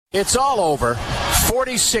It's all over.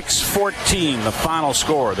 46-14, the final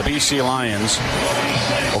score. The BC Lions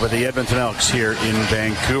over the Edmonton Elks here in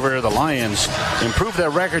Vancouver. The Lions improved their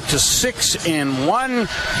record to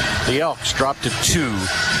 6-1. The Elks dropped to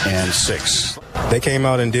 2-6. They came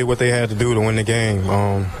out and did what they had to do to win the game.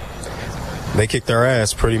 They kicked our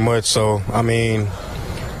ass pretty much. So, I mean,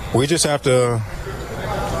 we just have to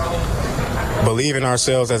believe in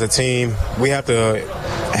ourselves as a team. We have to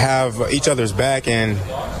have each other's back, and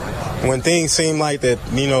when things seem like that,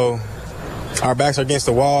 you know, our backs are against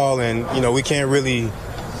the wall and, you know, we can't really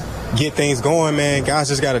get things going, man, guys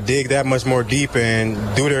just got to dig that much more deep and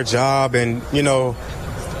do their job and, you know,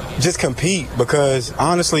 just compete, because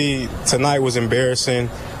honestly, tonight was embarrassing.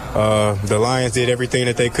 The Lions did everything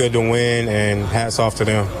that they could to win, and hats off to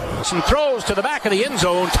them. Some throws to the back of the end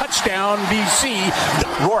zone. Touchdown, BC.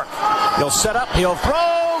 Rourke, he'll set up, he'll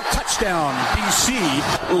throw. Touchdown, BC.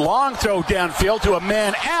 Long throw downfield to a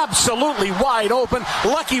man absolutely wide open.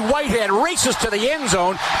 Lucky Whitehead races to the end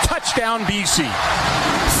zone. Touchdown, BC.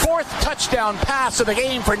 Fourth touchdown pass of the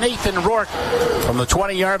game for Nathan Rourke. From the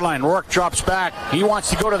 20-yard line, Rourke drops back. He wants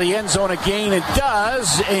to go to the end zone again. It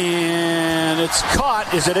does, and it's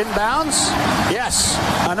caught. Is it inbounds? Yes,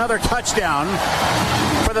 another touchdown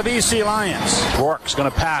for the BC Lions. Rourke's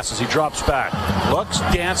going to pass as he drops back. Looks,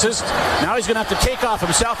 dances. Now he's going to have to take off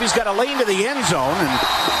himself. He's got a lane to the end zone, and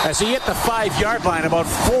as he hit the 5-yard line, about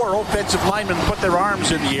 4 offensive linemen put their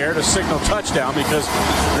arms in the air to signal touchdown because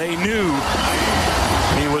they knew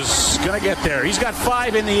he was going to get there. He's got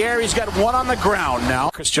 5 in the air. He's got 1 on the ground now.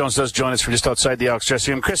 Chris Jones does join us from just outside the Elks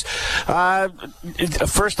dressing room. Chris,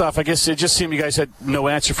 first off, I guess it just seemed you guys had no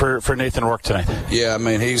answer for Nathan Rourke tonight. Yeah, I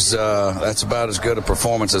mean, he's that's about as good a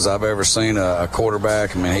performance as I've ever seen a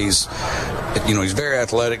quarterback. I mean, he's very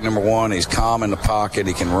athletic, number one. He's calm in the pocket.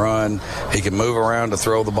 He can run. He can move around to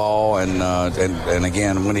throw the ball. And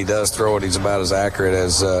again, when he does throw it, he's about as accurate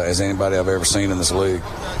as anybody I've ever seen in this league.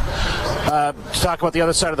 To talk about the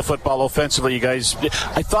other side of the football offensively, you guys,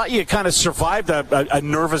 I thought you kind of survived a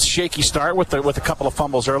nervous, shaky start with a couple of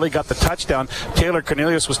fumbles early, got the touchdown. Taylor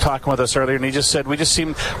Cornelius was talking with us earlier, and he just said we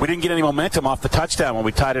didn't get any momentum off the touchdown when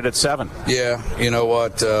we tied it at 7. Yeah, you know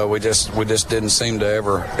what? We just didn't seem to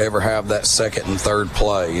ever have that second and third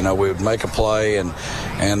play. You know, we would make a play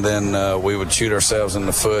and then we would shoot ourselves in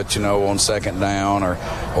the foot, you know, on second down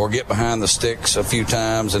or get behind the sticks a few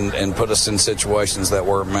times and put us in situations that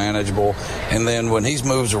were manageable. And then when he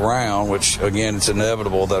moves around, which again it's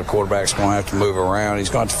inevitable that a quarterback's going to have to move around, he's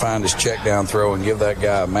going to find his check down throw and give that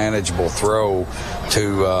guy a manageable throw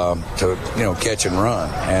to catch and run,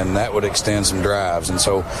 and that would extend some drives. And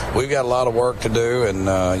so we've got a lot of work to do, and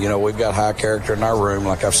we've got high character in our room,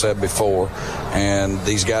 like I've said before, and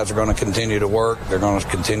these guys are going to continue to work. They're going to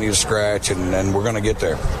continue to scratch, and we're going to get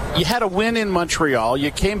there. You had a win in Montreal.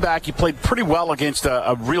 You came back. You played pretty well against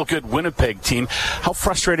a real good Winnipeg team. How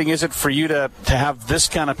frustrating is it for you to have this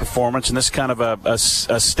kind of performance and this kind of a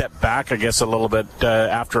step back, I guess, a little bit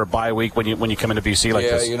after a bye week when you come into BC like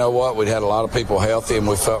this? Yeah, you know what? We had a lot of people healthy, and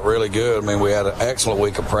we felt really good. I mean, we had an excellent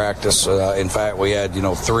week of practice. In fact, we had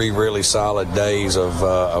 3 really solid days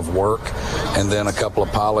of work, and then a couple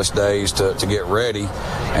of polished days to get ready.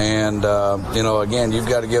 And again, you've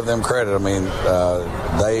got to give them credit. I mean,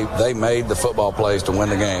 they made the football plays to win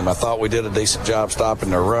the game. I thought we did a decent job stopping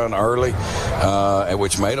their run early,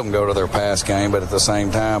 which made them go to their pass game. But at the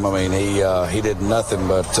same time, I mean, he did nothing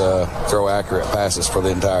but throw accurate passes for the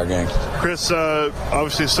entire game. Chris,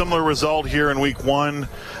 obviously a similar result here in week 1.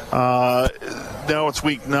 Now it's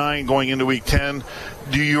week 9 going into week 10.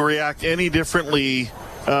 Do you react any differently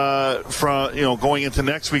from going into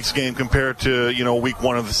next week's game compared to week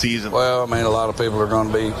 1 of the season? Well, I mean, a lot of people are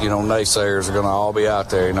going to be naysayers are going to all be out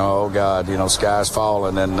there. Oh God, sky's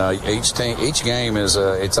falling, and each game is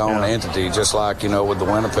its own entity, just like with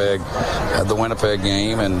the Winnipeg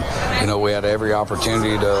game, and we had every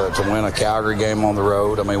opportunity to win a Calgary game on the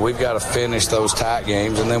road. I mean, we've got to finish those tight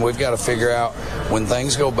games, and then we've got to figure out when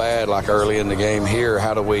things go bad, like early in the game here,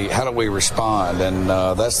 how do we respond? And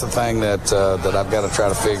that's the thing that I've got to try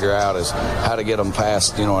to figure out is how to get them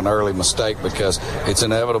past an early mistake, because it's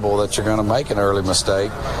inevitable that you're going to make an early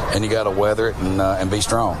mistake, and you got to weather it and be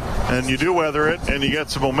strong. And you do weather it, and you get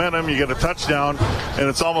some momentum, you get a touchdown, and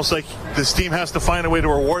it's almost like this team has to find a way to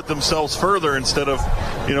reward themselves further instead of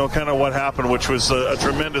kind of what happened, which was a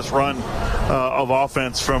tremendous run of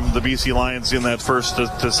offense from the BC Lions in that first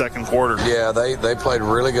to second quarter. Yeah, they played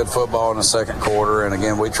really good football in the second quarter, and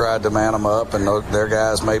again we tried to man them up, and their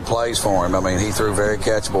guys made plays for him. I mean, he threw very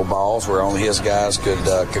catchable balls where only his guys could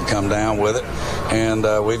come down with it, and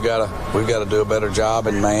we've got to do a better job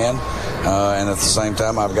in man. and at the same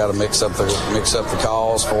time, I've got to mix up the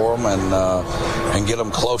calls for them and get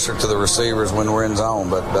them closer to the receivers when we're in zone.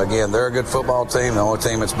 But again, they're a good football team. The only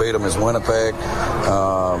team that's beat them is Winnipeg,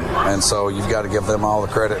 and so you've got to give them all the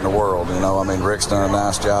credit in the world. You know, I mean, Rick's done a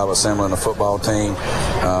nice job assembling a football team,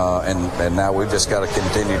 and now we've just got to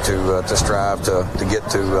continue to strive to get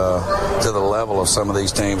to the level of some of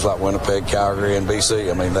these teams like Winnipeg, Calgary, and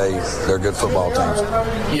BC. I mean, they're good football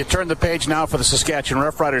teams. You turn the page now for the Saskatchewan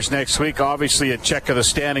Roughriders next week. Obviously, a check of the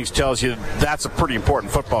standings tells you that's a pretty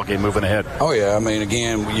important football game moving ahead. Oh yeah, I mean,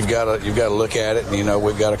 again, you've got to look at it, and you know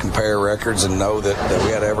we've got to compare records and know that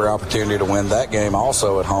we had every opportunity to win that game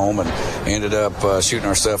also at home, and ended up shooting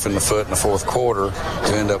ourselves in the foot in the fourth quarter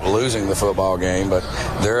to end up losing the football game. But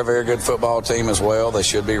they're a very good football team as well. They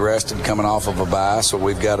should be rested coming off of a bye, so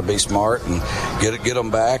we've got to be smart and get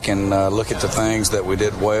them back and look at the things that we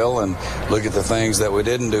did well and look at the things that we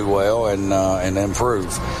didn't do well and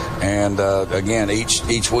improve. And again,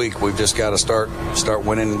 each week we've just got to start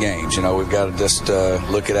winning games. You know, we've got to just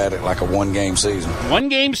look at it like a one-game season.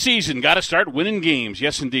 One-game season, got to start winning games.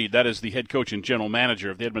 Yes, indeed. That is the head coach and general manager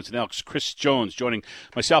of the Edmonton Elks, Chris Jones, joining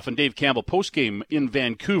myself and Dave Campbell post-game in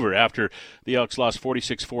Vancouver after the Elks lost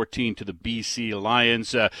 46-14 to the BC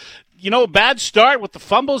Lions. Bad start with the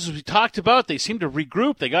fumbles, as we talked about. They seemed to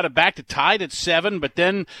regroup. They got it back to tied at 7, but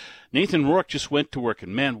then Nathan Rourke just went to work,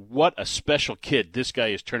 and man, what a special kid this guy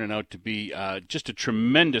is turning out to be. Just a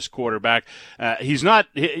tremendous quarterback.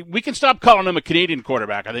 We can stop calling him a Canadian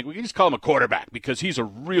quarterback. I think we can just call him a quarterback because he's a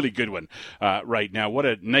really good one right now. What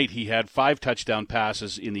a night he had. 5 touchdown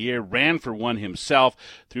passes in the air, ran for one himself,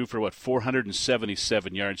 threw for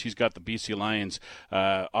 477 yards. He's got the BC Lions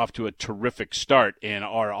off to a terrific start and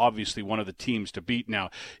are obviously one of the teams to beat now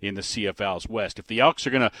in the CFL's West. If the Elks are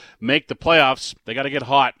going to make the playoffs, they got to get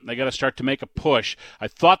hot. They got to start to make a push. I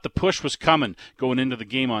thought the push was coming going into the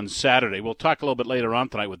game on Saturday. We'll talk a little bit later on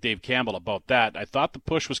tonight with Dave Campbell about that. I thought the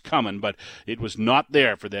push was coming, but it was not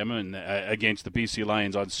there for them against the BC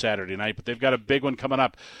Lions on Saturday night. But they've got a big one coming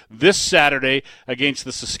up this Saturday against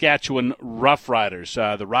the Saskatchewan Roughriders.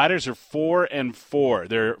 The Riders are 4-4.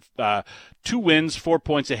 They're 2 wins, 4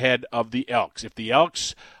 points ahead of the Elks. If the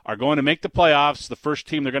Elks are going to make the playoffs, the first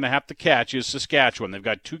team they're going to have to catch is Saskatchewan. They've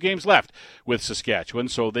got 2 games left with Saskatchewan,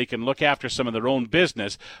 so they can look after some of their own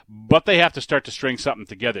business, but they have to start to string something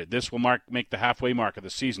together. This will make the halfway mark of the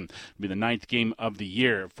season. It'll be the 9th game of the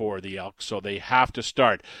year for the Elks, so they have to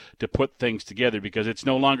start to put things together because it's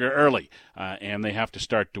no longer early, and they have to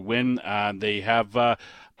start to win. They have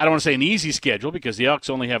I don't want to say an easy schedule because the Elks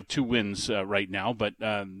only have 2 wins right now, but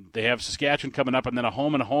they have Saskatchewan coming up and then a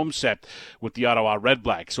home set with the Ottawa Red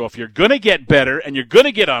Blacks. So if you're going to get better and you're going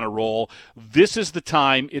to get on a roll, this is the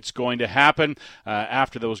time it's going to happen.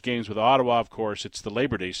 After those games with Ottawa, of course, it's the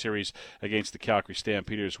Labor Day series against the Calgary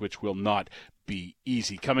Stampeders, which will not be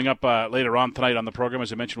easy. Coming up later on tonight on the program,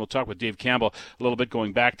 as I mentioned, we'll talk with Dave Campbell a little bit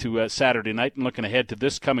going back to Saturday night and looking ahead to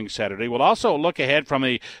this coming Saturday. We'll also look ahead from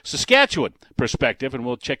a Saskatchewan perspective, and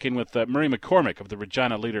we'll check in with Murray McCormick of the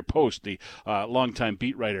Regina Leader-Post, the longtime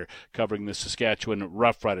beat writer covering the Saskatchewan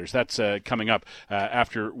Roughriders. That's coming up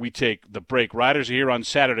after we take the break. Riders are here on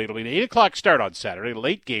Saturday. It'll be an 8 o'clock start on Saturday,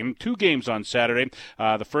 late game, 2 games on Saturday.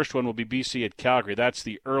 The first one will be BC at Calgary. That's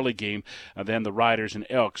the early game. Then the Riders and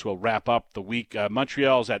Elks will wrap up the week.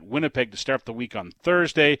 Montreal's at Winnipeg to start the week on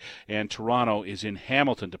Thursday, and Toronto is in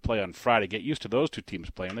Hamilton to play on Friday. Get used to those 2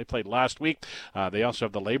 teams playing. They played last week. They also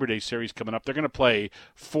have the Labor Day series coming up. They're going to play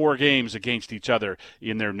 4 games against each other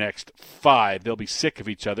in their next 5. They'll be sick of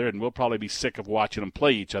each other, and we'll probably be sick of watching them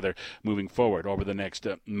play each other moving forward over the next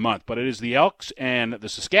month. But it is the Elks and the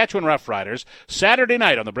Saskatchewan Roughriders Saturday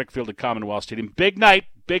night on the Brickfield at Commonwealth Stadium. Big night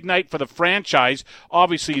for the franchise.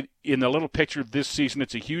 Obviously, in the little picture of this season,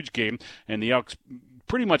 it's a huge game, and the Elks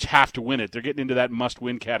pretty much have to win it. They're getting into that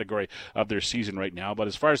must-win category of their season right now. But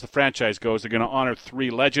as far as the franchise goes, they're going to honor 3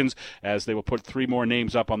 legends as they will put 3 more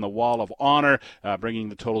names up on the Wall of Honor, bringing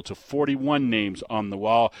the total to 41 names on the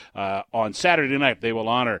wall. On Saturday night, they will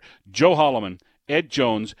honor Joe Holloman, Ed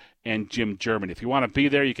Jones, and Jim German. If you want to be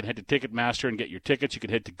there, you can head to Ticketmaster and get your tickets. You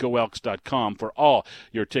can head to goelks.com for all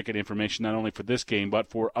your ticket information, not only for this game,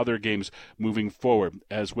 but for other games moving forward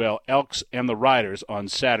as well. Elks and the Riders on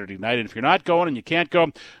Saturday night. And if you're not going and you can't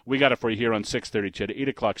go, we got it for you here on 6:30. Chad, 8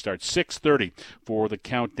 o'clock start, 6:30 for the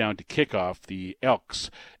countdown to kick off the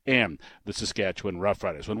Elks and the Saskatchewan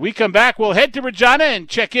Roughriders. When we come back, we'll head to Regina and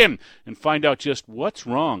check in and find out just what's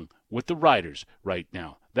wrong with the Riders right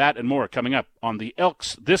now. That and more coming up on the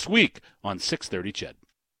Elks this week on 6:30 Ched.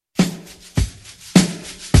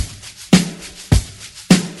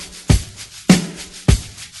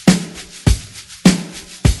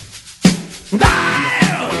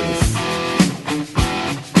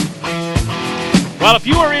 Well, if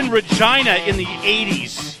you were in Regina in the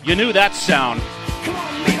 80s, you knew that sound.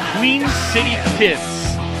 The Queen City Kids.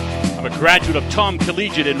 I'm a graduate of Tom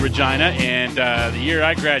Collegiate in Regina, and the year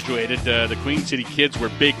I graduated, the Queen City Kids were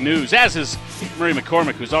big news, as is Murray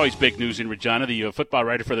McCormick, who's always big news in Regina, the football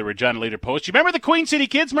writer for the Regina Leader-Post. You remember the Queen City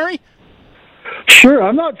Kids, Murray? Sure.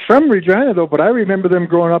 I'm not from Regina, though, but I remember them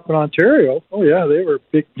growing up in Ontario. Oh, yeah, they were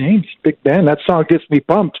big names, big band. That song gets me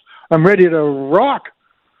pumped. I'm ready to rock.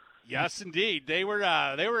 Yes, indeed. There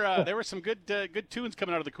were some good tunes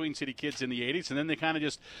coming out of the Queen City Kids in the 80s, and then they kind of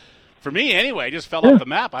just, for me anyway, just fell off the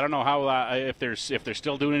map. I don't know how if they're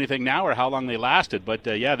still doing anything now or how long they lasted, but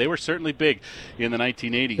yeah, they were certainly big in the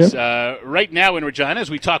 1980s. Right now in Regina, as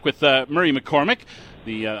we talk with Murray McCormick,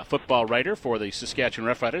 the football writer for the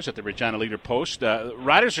Saskatchewan Roughriders at the Regina Leader-Post.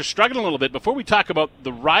 Riders are struggling a little bit. Before we talk about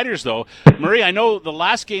the Riders, though, Murray, I know the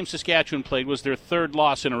last game Saskatchewan played was their third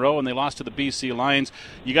loss in a row, and they lost to the BC Lions.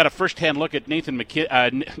 You got a first-hand look at Nathan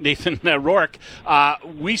Rourke.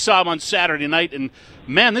 We saw him on Saturday night, and,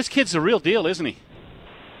 man, this kid's the real deal, isn't he?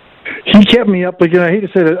 He kept me up. Again, I hate to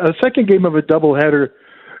say it, a second game of a doubleheader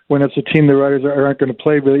when it's a team the Riders aren't going to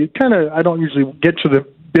play, really, I don't usually get to the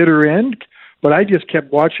bitter end. But I just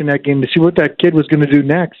kept watching that game to see what that kid was going to do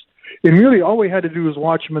next. And really all we had to do was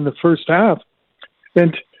watch him in the first half.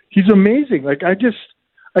 And he's amazing. Like, I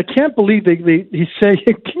can't believe he said,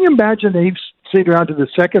 can you imagine they stayed around to the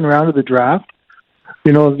second round of the draft,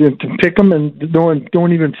 to pick him, and no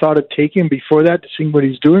one even thought of taking him before that to see what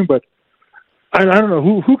he's doing. But I don't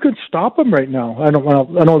know who could stop him right now. I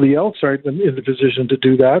know the Elks aren't in the position to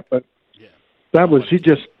do that, but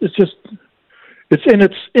isn't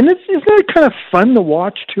it kind of fun to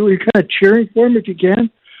watch too? You're kind of cheering for him if you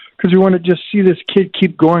can, because you want to just see this kid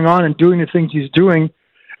keep going on and doing the things he's doing.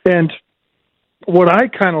 And what I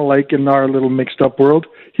kind of like in our little mixed up world,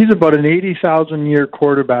 he's about an 80,000-year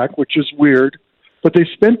quarterback, which is weird, but they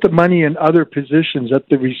spent the money in other positions at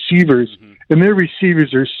the receivers, and their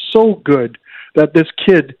receivers are so good that this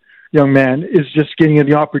kid, young man, is just getting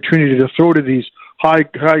the opportunity to throw to these high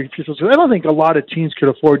officials. I don't think a lot of teams could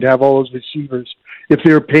afford to have all those receivers if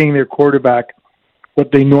they were paying their quarterback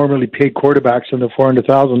what they normally pay quarterbacks in the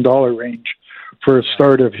 $400,000 range for a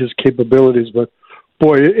start of his capabilities. But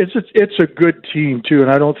boy, it's a good team too,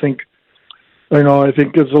 and I don't think. I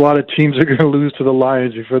think there's a lot of teams that are going to lose to the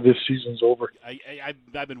Lions before this season's over.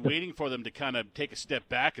 I've been waiting for them to kind of take a step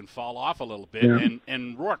back and fall off a little bit,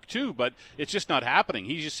 and Rourke too, but it's just not happening.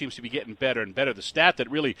 He just seems to be getting better and better. The stat that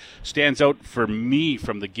really stands out for me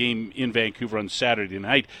from the game in Vancouver on Saturday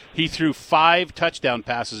night, he threw 5 touchdown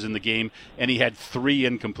passes in the game, and he had 3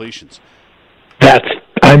 incompletions.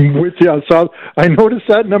 I'm with you. So I noticed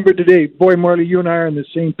that number today. Boy, Marley, you and I are on the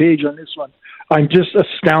same page on this one. I'm just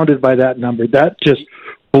astounded by that number. That just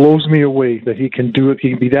blows me away that he can do it.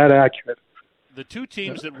 He can be that accurate. The two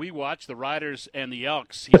teams that we watch, the Riders and the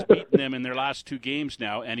Elks, he's beaten them in their last 2 games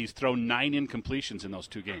now, and he's thrown 9 incompletions in those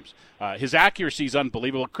 2 games. His accuracy is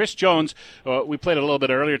unbelievable. Chris Jones, we played a little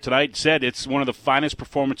bit earlier tonight, said it's one of the finest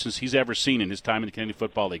performances he's ever seen in his time in the Canadian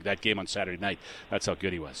Football League, that game on Saturday night. That's how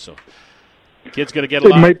good he was. So the kid's going to get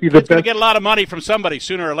a lot of money from somebody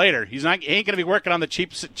sooner or later. He ain't going to be working on the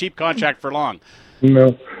cheap contract for long.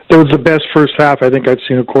 No, that was the best first half I think I've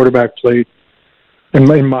seen a quarterback play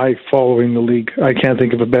in my following the league. I can't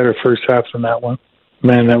think of a better first half than that one.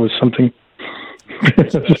 Man, that was something.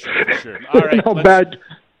 Sure. All right,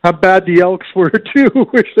 how bad the Elks were too,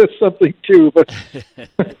 which is something too. But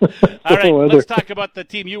all right, let's talk about the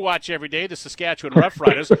team you watch every day, the Saskatchewan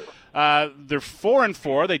Roughriders. They're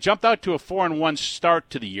 4-4. They jumped out to a 4-1 start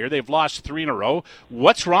to the year. They've lost 3 in a row.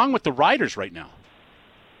 What's wrong with the Riders right now?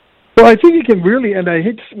 Well, I think you can really, and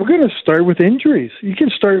we're going to start with injuries. You can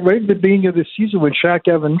start right at the beginning of the season when Shaq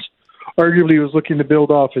Evans arguably was looking to build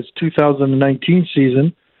off his 2019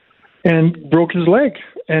 season and broke his leg.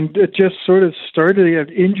 And it just sort of started. He had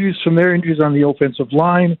injuries from there, injuries on the offensive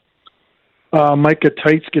line. Micah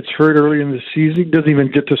Tights gets hurt early in the season. He doesn't even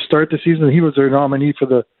get to start the season. He was their nominee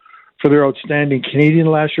for their outstanding Canadian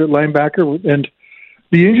last year at linebacker. And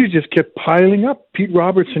the injuries just kept piling up. Pete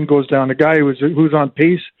Robertson goes down, a guy who's on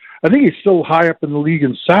pace. I think he's still high up in the league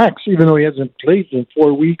in sacks, even though he hasn't played in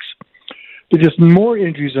 4 weeks. There's just more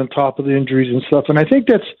injuries on top of the injuries and stuff. And I think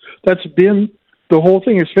that's been the whole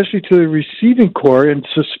thing, especially to the receiving core, and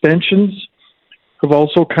suspensions have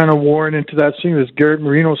also kind of worn into that thing. This Garrett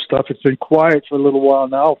Marino stuff, it's been quiet for a little while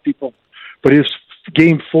now, but his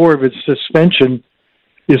game 4 of his suspension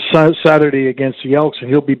is Saturday against the Elks, and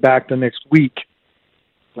he'll be back the next week,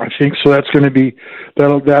 I think. So that's going to be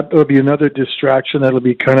that'll be another distraction. That'll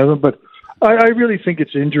be kind of, but I really think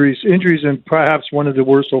it's injuries, and perhaps one of the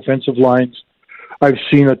worst offensive lines I've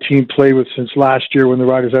seen a team play with since last year when the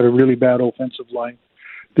Riders had a really bad offensive line.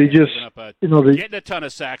 They just, getting a ton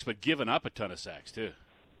of sacks, but giving up a ton of sacks too.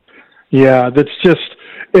 Yeah, that's just,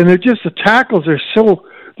 and they're just, the tackles are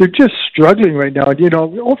they're just struggling right now.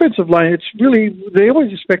 The offensive line, it's really, they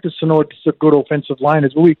always expect us to know what a good offensive line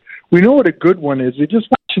is. We know what a good one is. They just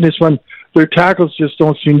watching this one, their tackles just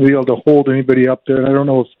don't seem to be able to hold anybody up there. And I don't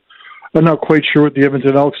know I'm not quite sure what the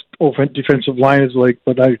Edmonton Elks defensive line is like,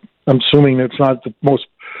 but I'm assuming it's not the most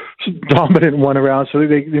dominant one around. So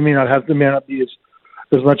they may not be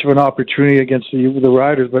as much of an opportunity against the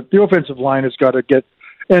Riders. But the offensive line has got to get,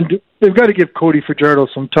 and they've got to give Cody Fajardo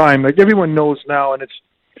some time. Like everyone knows now, and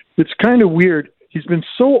it's kind of weird. He's been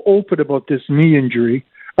so open about this knee injury,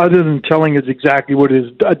 other than telling us exactly what it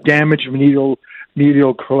is, a damaged medial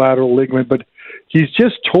collateral ligament. But he's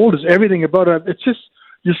just told us everything about it. It's just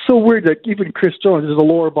so weird that even Chris Jones is a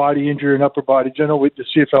lower body injury and upper body. I know the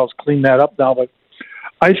CFL's cleaned that up now, but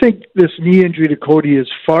I think this knee injury to Cody has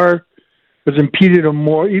impeded him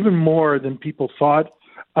even more than people thought.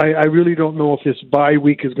 I really don't know if this bye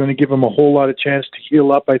week is going to give him a whole lot of chance to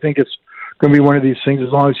heal up. I think it's going to be one of these things. As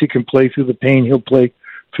long as he can play through the pain, he'll play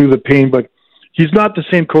through the pain. But he's not the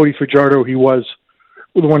same Cody Fajardo he was,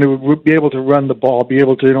 the one who would be able to run the ball, be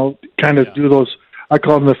able to do those. I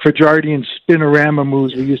call them the Fajardian spinorama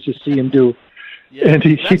moves we used to see him do. Yeah, and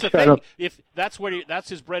that's the thing. If that's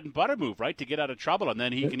his bread and butter move, right? To get out of trouble, and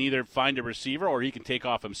then he can either find a receiver or he can take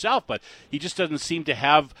off himself. But he just doesn't seem to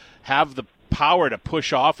have the power to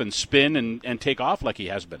push off and spin and take off like he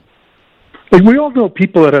has been. Like we all know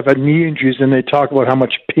people that have had knee injuries, and they talk about how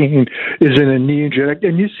much pain is in a knee injury.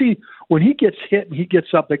 And you see when he gets hit and he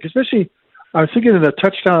gets up, like especially, I was thinking of the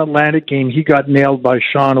touchdown Atlantic game, he got nailed by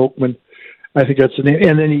Sean Oakman. I think that's the name.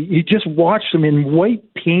 And then he just watched him in white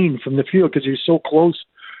pain from the field because he was so close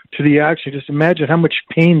to the action. Just imagine how much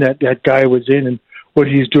pain that guy was in and what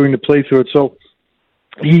he's doing to play through it. So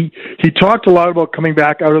he talked a lot about coming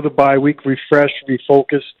back out of the bye week, refreshed,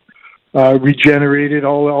 refocused, regenerated,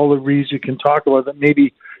 all the reasons you can talk about that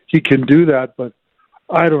maybe he can do that. But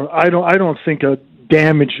I don't think a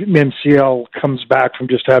damaged MCL comes back from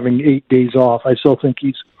just having 8 days off. I still think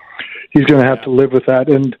he's going to have to live with that.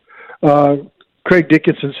 And Craig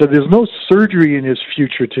Dickinson said there's no surgery in his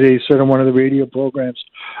future today, he said on one of the radio programs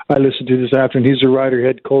I listened to this afternoon. He's a Rider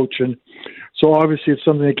head coach, and so obviously it's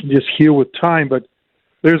something that can just heal with time, but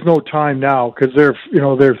there's no time now because they're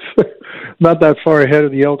not that far ahead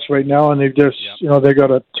of the Elks right now, and they've just they got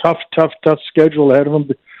a tough schedule ahead of them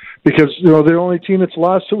because they're the only team that's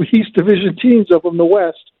lost to East Division teams up in the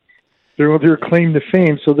West. They're claim to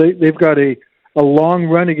fame, so they've got a long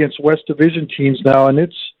run against West Division teams now, and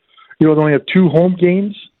it's they only have 2 home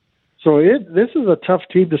games. So this is a tough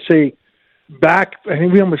team to say back. I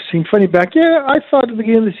think we almost seem funny back. Yeah, I thought at the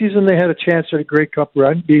beginning of the season they had a chance at a Grey Cup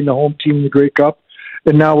run, being the home team in the Grey Cup.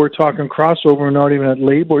 And now we're talking crossover and not even at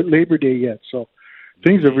Labor Day yet. So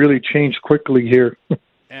things have really changed quickly here.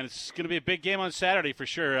 And it's going to be a big game on Saturday for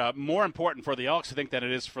sure. More important for the Elks, I think, than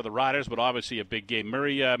it is for the Riders, but obviously a big game.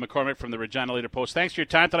 Murray McCormick from the Regina Leader-Post. Thanks for your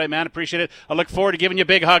time tonight, man. Appreciate it. I look forward to giving you a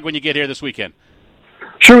big hug when you get here this weekend.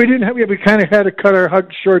 Sure, we kind of had to cut our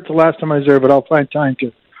hug short the last time I was there, but I'll find time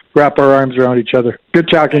to wrap our arms around each other. Good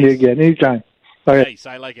talking to you again. Anytime. Okay. Nice,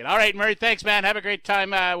 I like it. All right, Murray, thanks, man. Have a great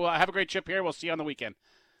time. We'll have a great trip here. We'll see you on the weekend.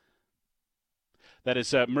 That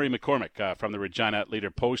is Murray McCormick from the Regina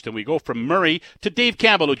Leader-Post. And we go from Murray to Dave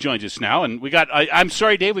Campbell, who joins us now. And I'm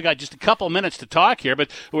sorry, Dave, we got just a couple minutes to talk here,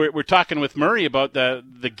 but we're talking with Murray about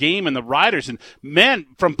the game and the Riders. And, man,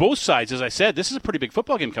 from both sides, as I said, this is a pretty big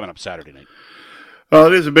football game coming up Saturday night. Well,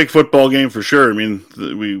 it is a big football game for sure. I mean,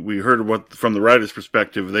 we heard what from the Riders'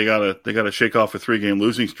 perspective, they gotta shake off a 3-game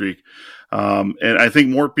losing streak, and I think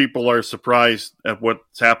more people are surprised at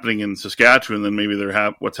what's happening in Saskatchewan than maybe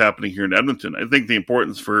what's happening here in Edmonton. I think the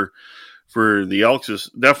importance for the Elks is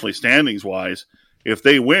definitely standings wise. If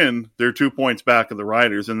they win, they're 2 points back of the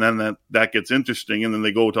Riders, and then that gets interesting. And then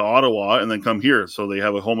they go to Ottawa and then come here, so they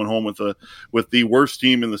have a home and home with the worst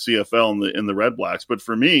team in the CFL in the Red Blacks. But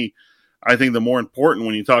for me, I think the more important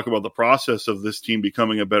when you talk about the process of this team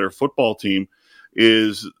becoming a better football team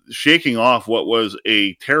is shaking off what was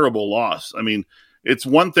a terrible loss. I mean, it's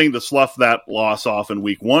one thing to slough that loss off in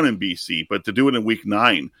week 1 in BC, but to do it in week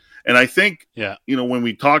 9. And I think, when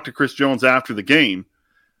we talked to Chris Jones after the game,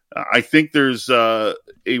 I think there's a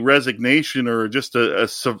resignation or just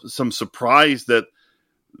some surprise that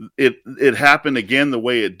it happened again the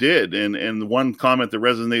way it did. And one comment that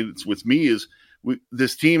resonates with me is,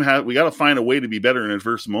 this team we got to find a way to be better in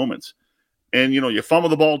adverse moments. And, you fumble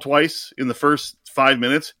the ball twice in the first 5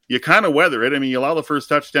 minutes, you kind of weather it. I mean, you allow the first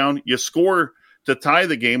touchdown, you score to tie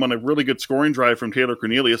the game on a really good scoring drive from Taylor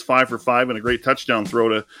Cornelius, 5 for 5, and a great touchdown throw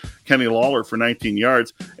to Kenny Lawler for 19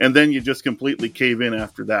 yards. And then you just completely cave in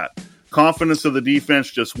after that. Confidence of the defense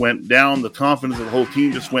just went down. The confidence of the whole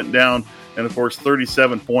team just went down. And, of course,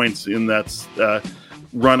 37 points in that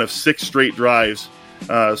run of 6 straight drives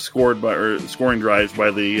scoring drives by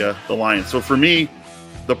the Lions. So for me,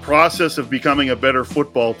 the process of becoming a better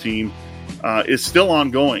football team is still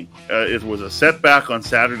ongoing. It was a setback on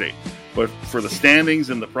Saturday. But for the standings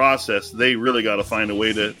and the process, they really got to find a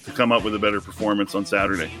way to come up with a better performance on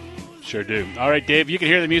Saturday. Sure do. All right, Dave, you can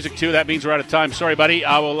hear the music too. That means we're out of time. Sorry, buddy.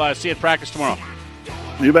 I will see you at practice tomorrow.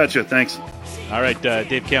 You betcha. Thanks. All right,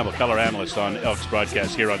 Dave Campbell, color analyst on Elks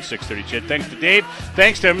broadcast here on 630 CHED. Thanks to Dave.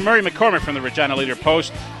 Thanks to Murray McCormick from the Regina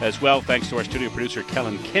Leader-Post as well. Thanks to our studio producer,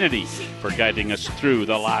 Kellen Kennedy, for guiding us through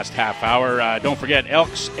the last half hour. Don't forget,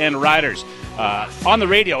 Elks and Riders on the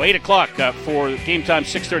radio, 8 o'clock for game time,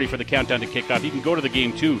 6:30 for the countdown to kickoff. You can go to the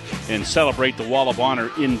game, too, and celebrate the Wall of Honor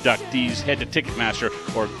inductees. Head to Ticketmaster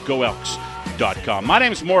or GoElks.com. My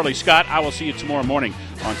name is Morley Scott. I will see you tomorrow morning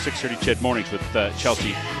on 630 CHED Mornings with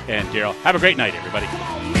Chelsea and Daryl. Have a great night, everybody.